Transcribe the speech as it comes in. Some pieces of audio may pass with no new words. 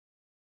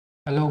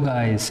Hello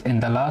guys, in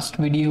the last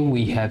video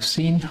we have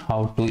seen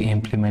how to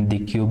implement the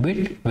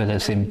Cubit with a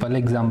simple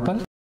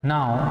example.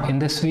 Now in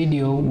this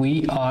video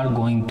we are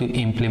going to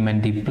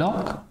implement the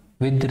block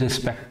with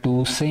respect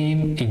to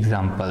same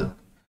example.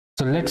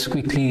 So let's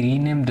quickly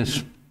rename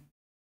this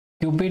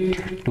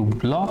Cubit to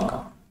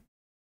block,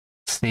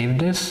 save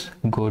this,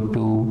 go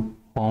to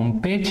home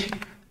page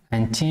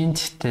and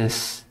change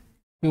this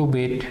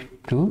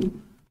Cubit to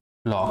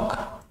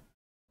block.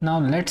 Now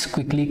let's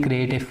quickly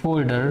create a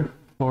folder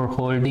for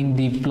holding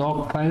the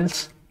block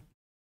files,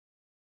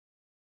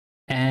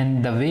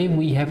 and the way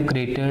we have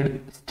created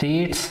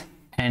states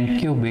and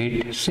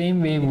Cubit,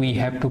 same way we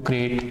have to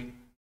create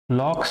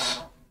blocks.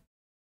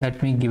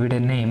 Let me give it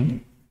a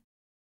name,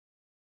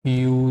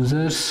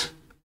 users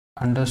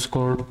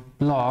underscore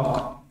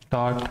block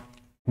dot,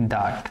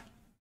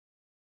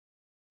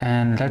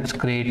 and let's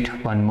create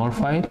one more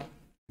file,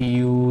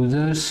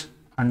 users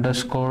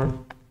underscore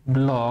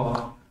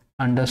block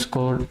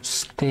underscore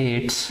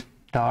states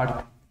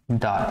dot.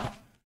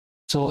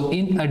 So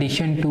in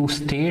addition to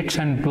states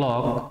and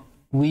block,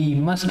 we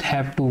must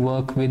have to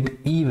work with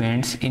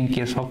events in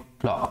case of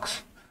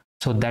blocks.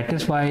 So that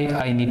is why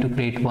I need to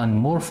create one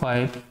more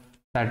file,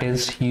 that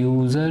is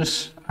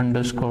users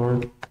underscore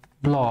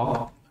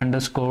block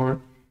underscore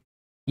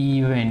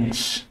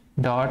events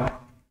dot.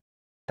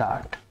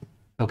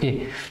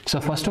 Okay,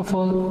 so first of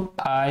all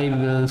I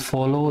will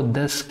follow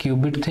this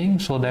Cubit thing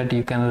so that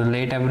you can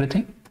relate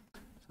everything.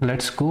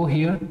 Let's go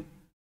here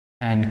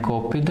and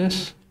copy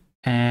this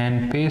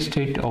and paste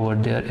it over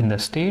there in the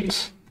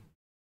states,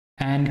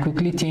 and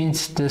quickly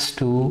change this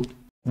to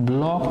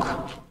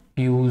block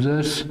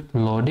users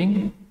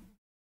loading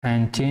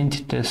and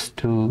change this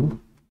to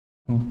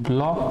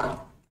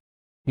block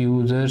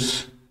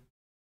users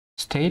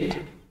state.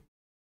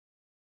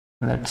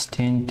 Let's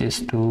change this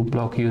to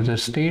block user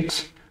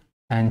states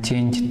and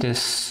change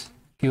this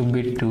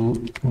Cubit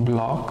to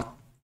block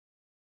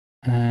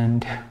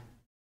and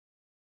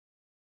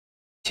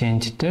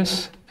change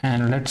this,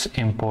 and let's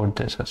import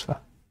this as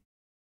well.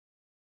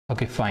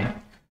 Okay,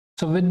 fine.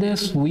 So with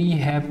this we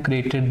have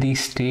created the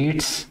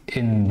states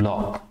in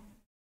block.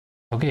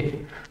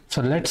 Okay,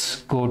 so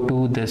let's go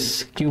to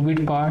this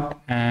Cubit part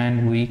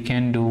and we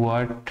can do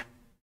what?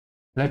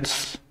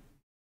 Let's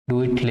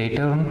do it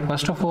later on.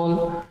 First of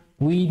all,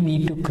 we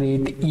need to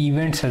create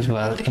events as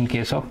well in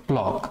case of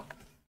block.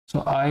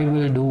 So I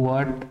will do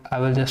what? I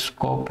will just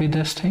copy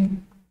this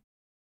thing,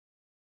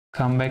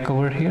 come back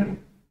over here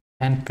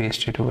and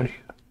paste it over here.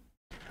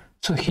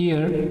 So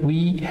here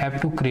we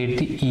have to create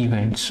the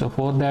events. So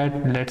for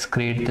that, let's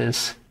create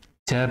this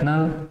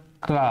journal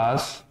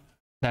class,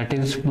 that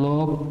is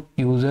block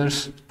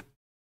users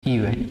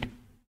event.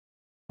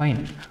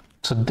 Fine.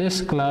 So this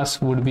class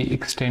would be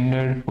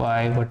extended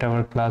by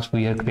whatever class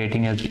we are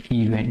creating as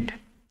event.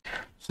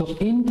 So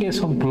in case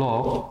of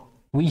block,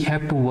 we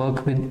have to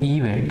work with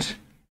events,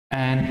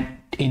 and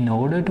in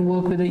order to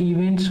work with the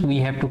events, we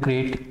have to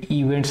create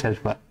events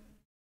as well.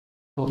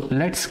 So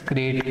let's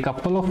create a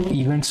couple of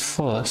events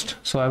first.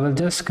 So I will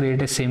just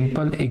create a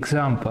simple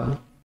example.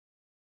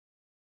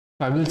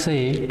 I will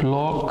say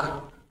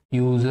block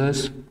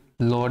users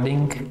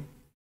loading,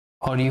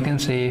 or you can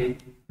say,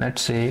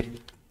 let's say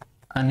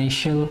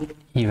initial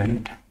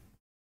event.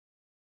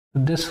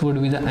 This would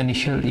be the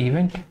initial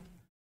event.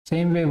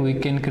 Same way we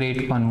can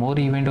create one more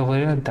event over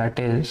here, that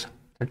is,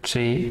 let's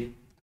say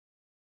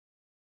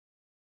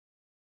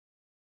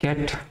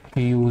get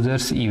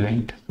users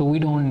event. So we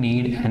don't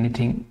need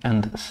anything in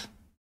this.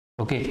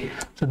 Okay,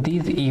 so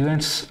these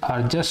events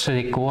are just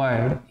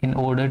required in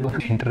order to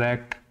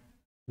interact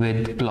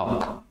with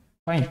block.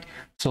 Fine.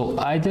 So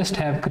I just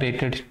have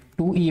created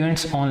two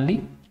events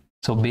only.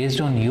 So based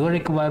on your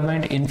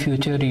requirement, in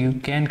future you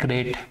can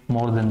create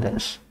more than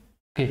this.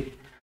 Okay,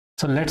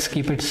 so let's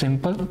keep it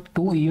simple.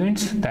 Two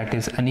events, that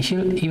is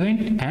initial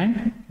event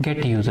and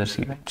get users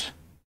events.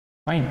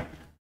 Fine.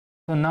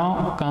 So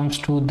now comes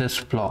to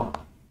this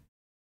block.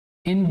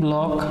 In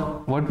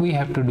block, what we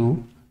have to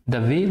do, the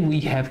way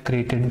we have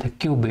created the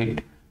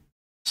Cubit,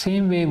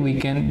 same way we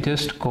can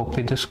just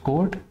copy this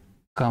code,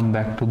 come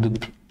back to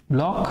the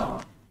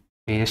block,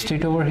 paste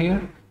it over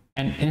here,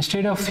 and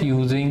instead of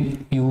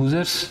using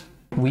users,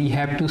 we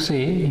have to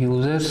say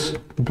users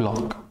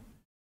block.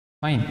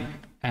 Fine.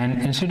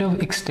 And instead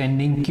of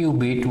extending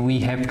Cubit, we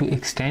have to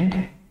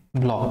extend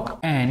block,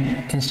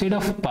 and instead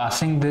of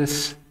passing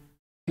this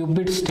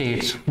Cubit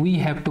states, we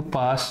have to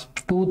pass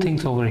two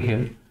things over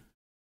here,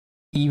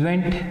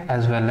 event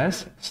as well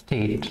as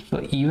state. So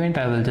event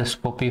I will just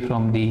copy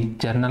from the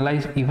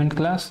generalized event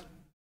class,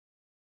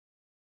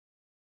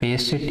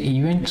 paste it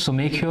event. So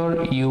make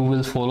sure you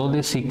will follow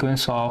the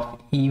sequence of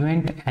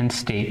event and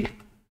state.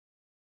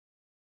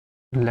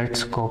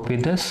 Let's copy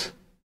this,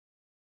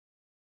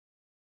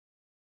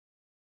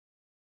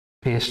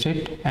 paste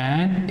it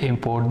and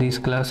import these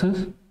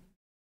classes.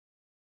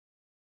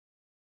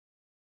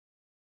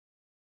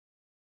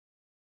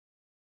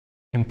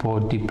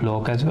 Import the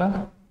block as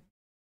well.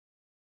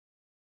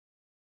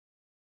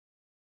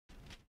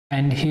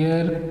 And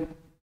here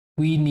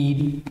we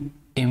need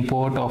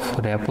import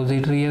of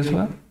repository as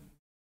well.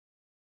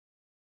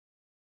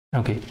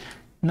 Okay,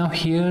 now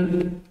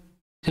here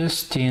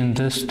just change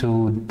this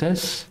to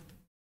this,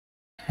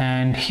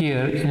 and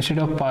here instead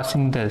of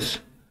passing this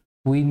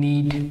we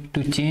need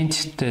to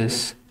change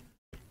this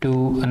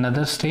to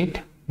another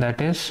state. That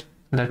is,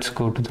 let's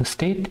go to the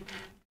state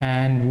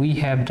and we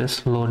have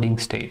this loading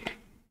state.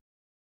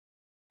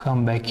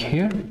 Come back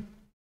here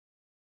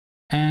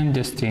and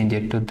just change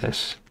it to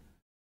this.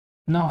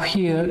 Now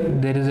here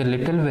there is a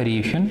little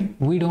variation.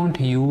 We don't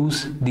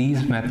use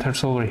these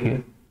methods over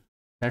here.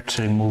 Let's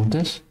remove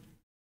this,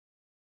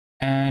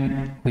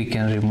 and we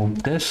can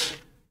remove this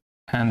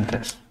and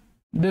this.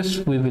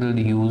 This we will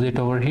use it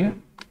over here.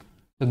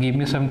 So give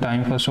me some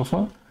time first of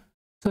all.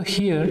 So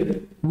here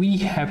we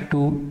have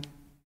to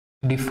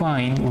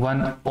define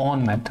one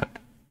on method.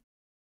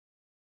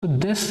 So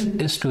this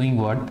is doing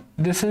what?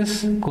 This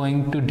is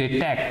going to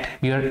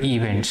detect your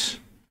events,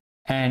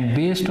 and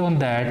based on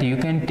that you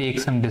can take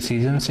some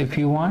decisions if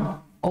you want,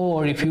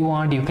 or if you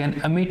want you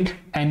can omit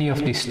any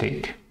of the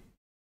state.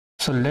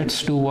 So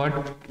let's do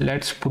what?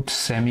 Let's put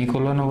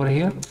semicolon over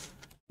here,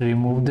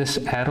 remove this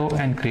arrow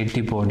and create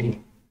the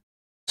body.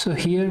 So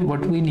here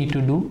what we need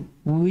to do,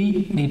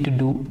 we need to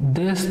do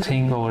this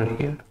thing over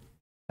here.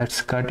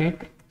 Let's cut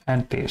it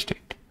and paste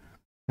it.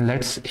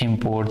 Let's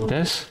import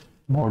this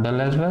model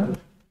as well,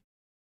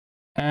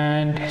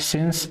 and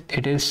since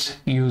it is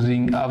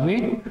using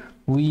await,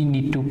 we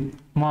need to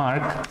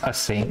mark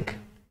async.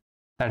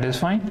 That is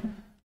fine.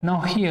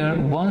 Now here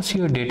once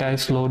your data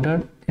is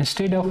loaded,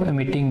 instead of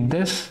emitting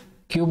this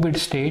Cubit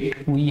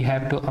state, we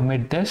have to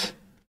omit this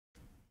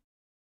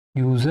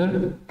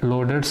user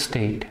loaded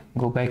state.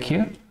 Go back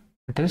here,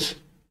 it is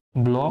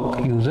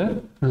block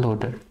user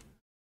loaded.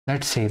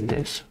 Let's save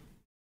this.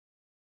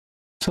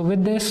 So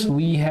with this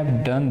we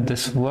have done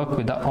this work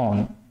with the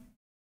on.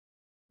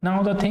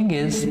 Now the thing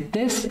is,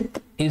 this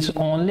is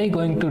only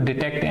going to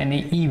detect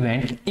any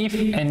event if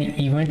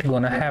any event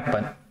gonna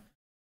happen.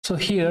 So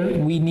here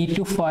we need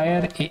to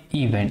fire an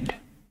event.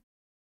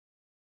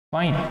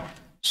 Fine.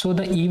 So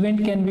the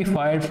event can be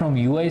fired from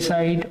UI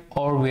side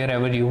or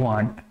wherever you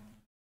want.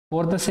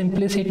 For the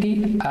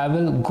simplicity, I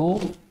will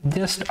go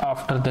just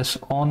after this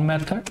on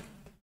method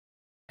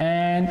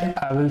and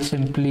I will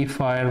simply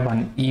fire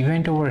one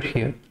event over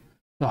here.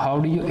 So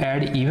how do you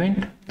add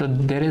event? So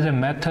there is a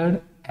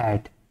method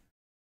add.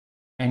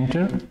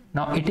 Enter.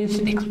 Now it is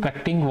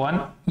expecting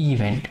one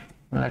event.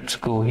 Let's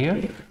go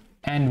here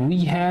and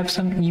we have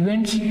some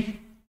events.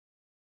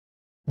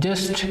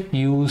 Just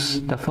use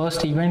the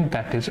first event,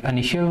 that is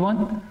initial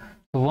one.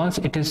 So once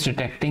it is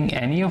detecting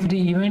any of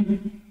the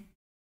event,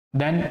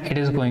 then it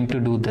is going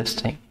to do this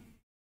thing.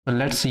 So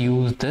let's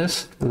use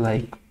this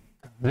like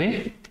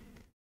way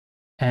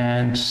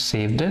and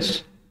save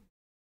this.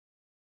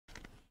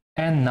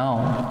 And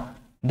now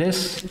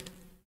this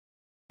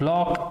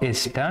block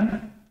is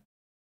done,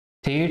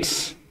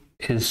 states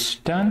is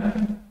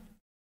done,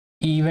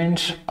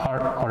 events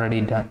are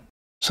already done.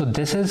 So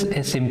this is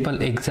a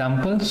simple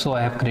example. So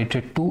I have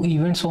created two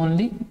events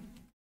only,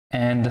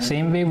 and the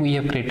same way we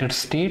have created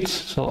states,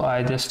 so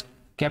I just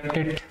kept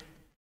it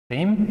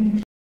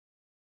same.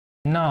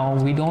 Now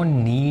we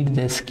don't need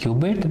this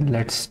Cubit.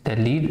 Let's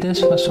delete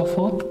this first of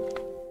all.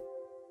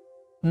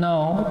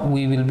 Now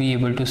we will be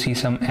able to see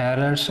some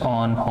errors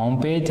on home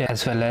page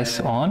as well as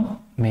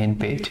on main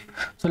page.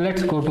 So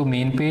let's go to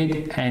main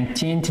page and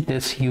change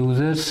this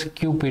users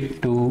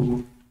Cubit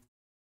to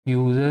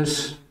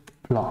users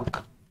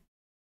block.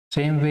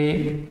 Same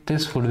way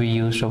this would be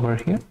used over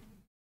here.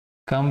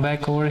 Come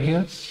back over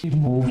here,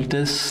 remove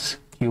this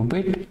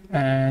Cubit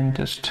and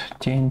just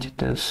change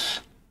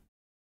this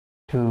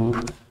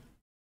to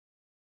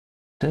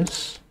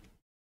this.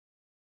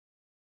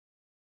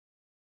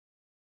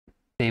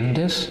 Save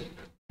this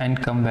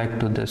and come back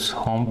to this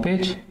home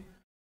page,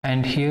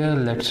 and here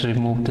let's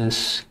remove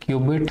this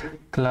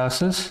Cubit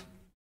classes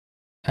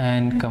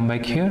and come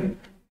back here,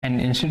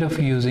 and instead of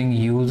using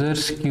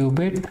users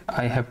Cubit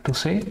I have to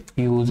say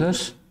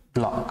users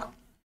block.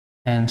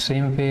 And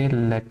same way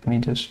let me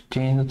just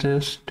change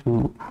this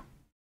to,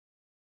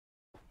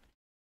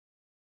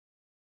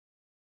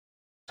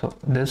 so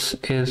this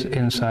is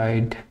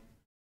inside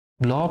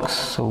blocks,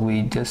 so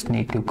we just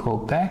need to go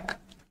back.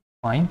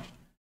 Fine,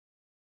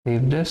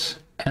 save this,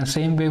 and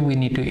same way we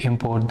need to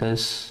import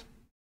this,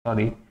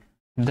 sorry,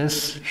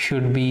 this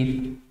should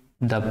be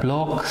the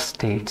block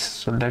states.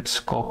 So let's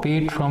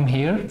copy it from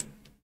here,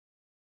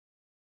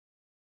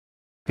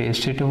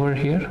 paste it over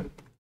here,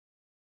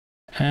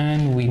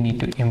 and we need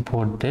to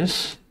import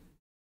this.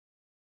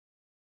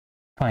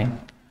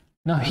 Fine.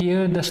 Now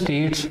here the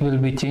states will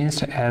be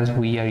changed as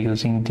we are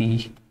using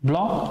the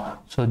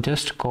block. So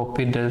just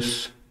copy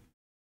this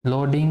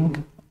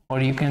loading, or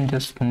you can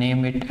just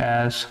name it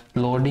as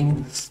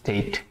loading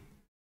state.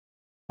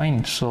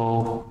 Fine.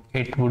 So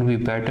it would be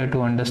better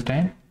to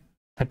understand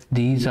that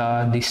these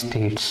are the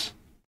states.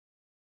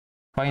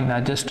 Fine.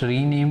 I just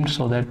renamed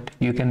so that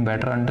you can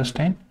better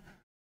understand.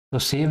 So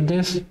save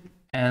this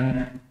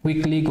and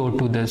quickly go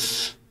to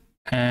this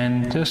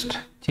and just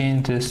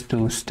change this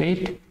to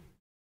state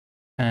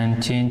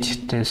and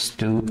change this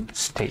to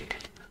state.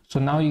 So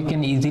now you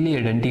can easily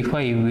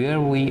identify where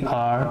we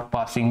are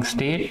passing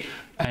state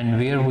and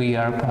where we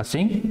are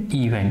passing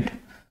event.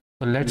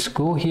 So let's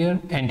go here,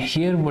 and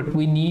here what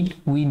we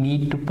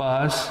need to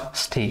pass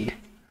state.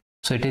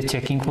 So it is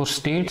checking for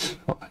states.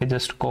 So I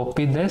just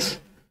copy this,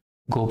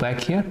 go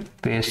back here,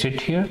 paste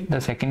it here. The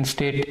second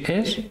state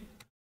is,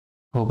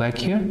 go back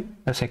here,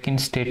 the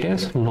second state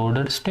is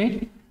loaded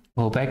state,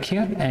 go back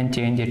here and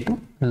change it to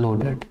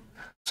loaded.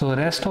 So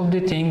rest of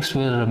the things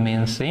will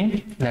remain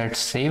same. Let's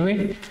save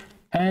it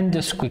and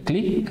just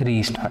quickly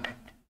restart it.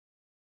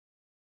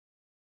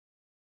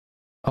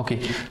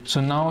 Okay,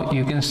 so now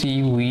you can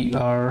see we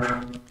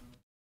are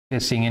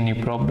facing any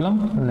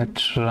problem.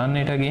 Let's run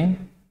it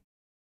again.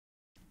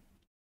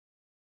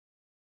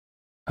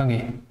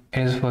 Okay, it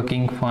is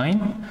working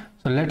fine.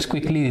 So let's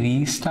quickly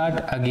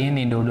restart again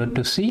in order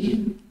to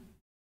see.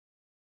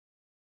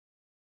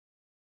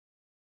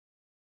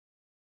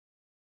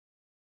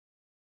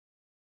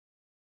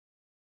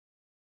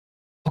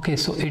 Okay,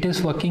 so it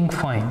is working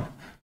fine.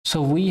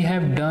 So we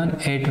have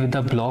done it with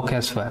the block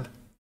as well.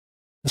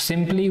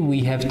 Simply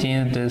we have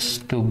changed this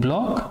to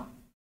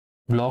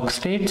block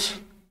states,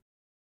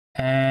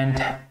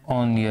 and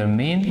on your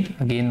main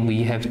again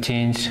we have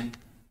changed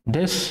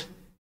this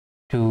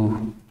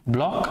to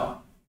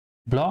block,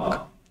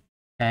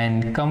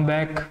 and come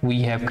back.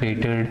 We have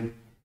created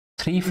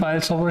 3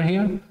 files over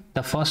here.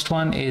 The first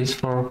one is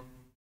for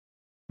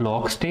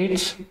block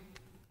states,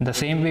 the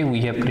same way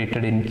we have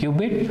created in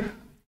Cubit,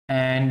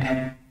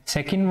 and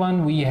second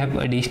one we have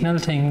additional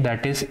thing,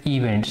 that is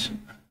events.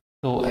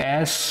 So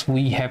as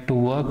we have to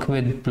work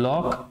with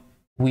block,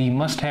 we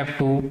must have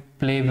to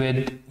play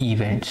with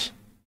events.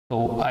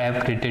 So I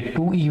have created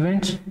 2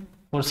 events.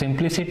 For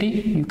simplicity,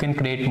 you can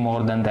create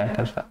more than that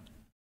as well.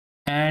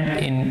 And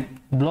in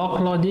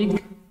block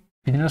logic,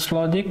 business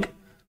logic,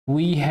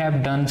 we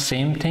have done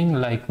same thing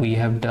like we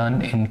have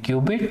done in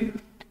Cubit.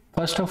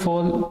 First of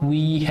all,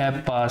 we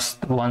have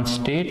passed one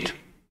state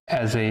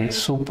as a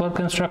super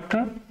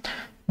constructor.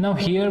 Now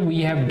here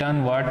we have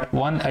done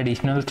one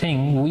additional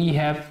thing. We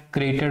have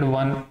created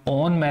one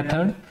on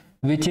method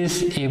which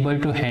is able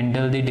to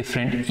handle the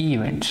different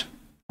events.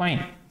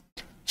 Fine.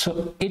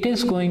 So it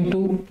is going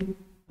to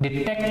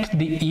detect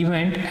the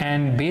event,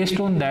 and based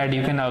on that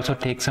you can also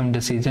take some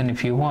decision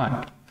if you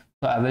want.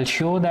 So I will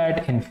show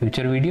that in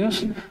future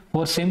videos.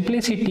 For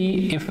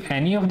simplicity, if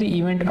any of the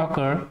event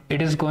occur,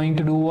 it is going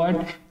to do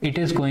what? It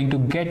is going to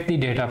get the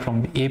data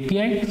from the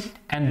API,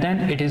 and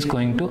then it is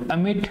going to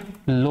emit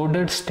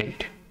loaded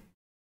state.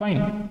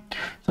 Fine.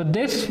 So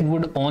this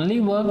would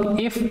only work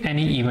if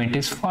any event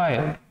is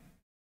fired.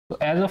 So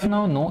as of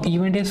now, no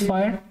event is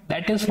fired.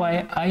 That is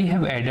why I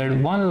have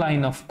added one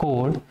line of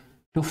code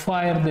to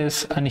fire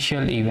this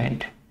initial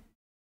event.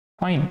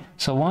 Fine.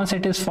 So once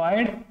it is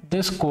fired,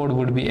 this code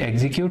would be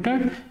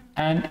executed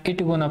and it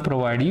gonna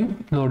provide you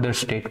loaded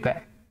state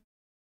back.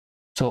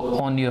 So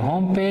on your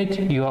home page,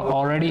 you are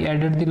already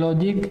added the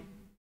logic,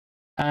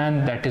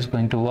 and that is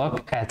going to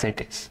work as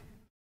it is.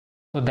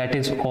 So that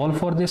is all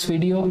for this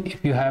video.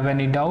 If you have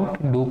any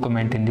doubt, do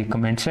comment in the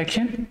comment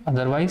section.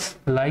 Otherwise,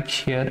 like,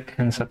 share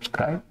and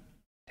subscribe.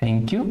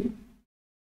 Thank you.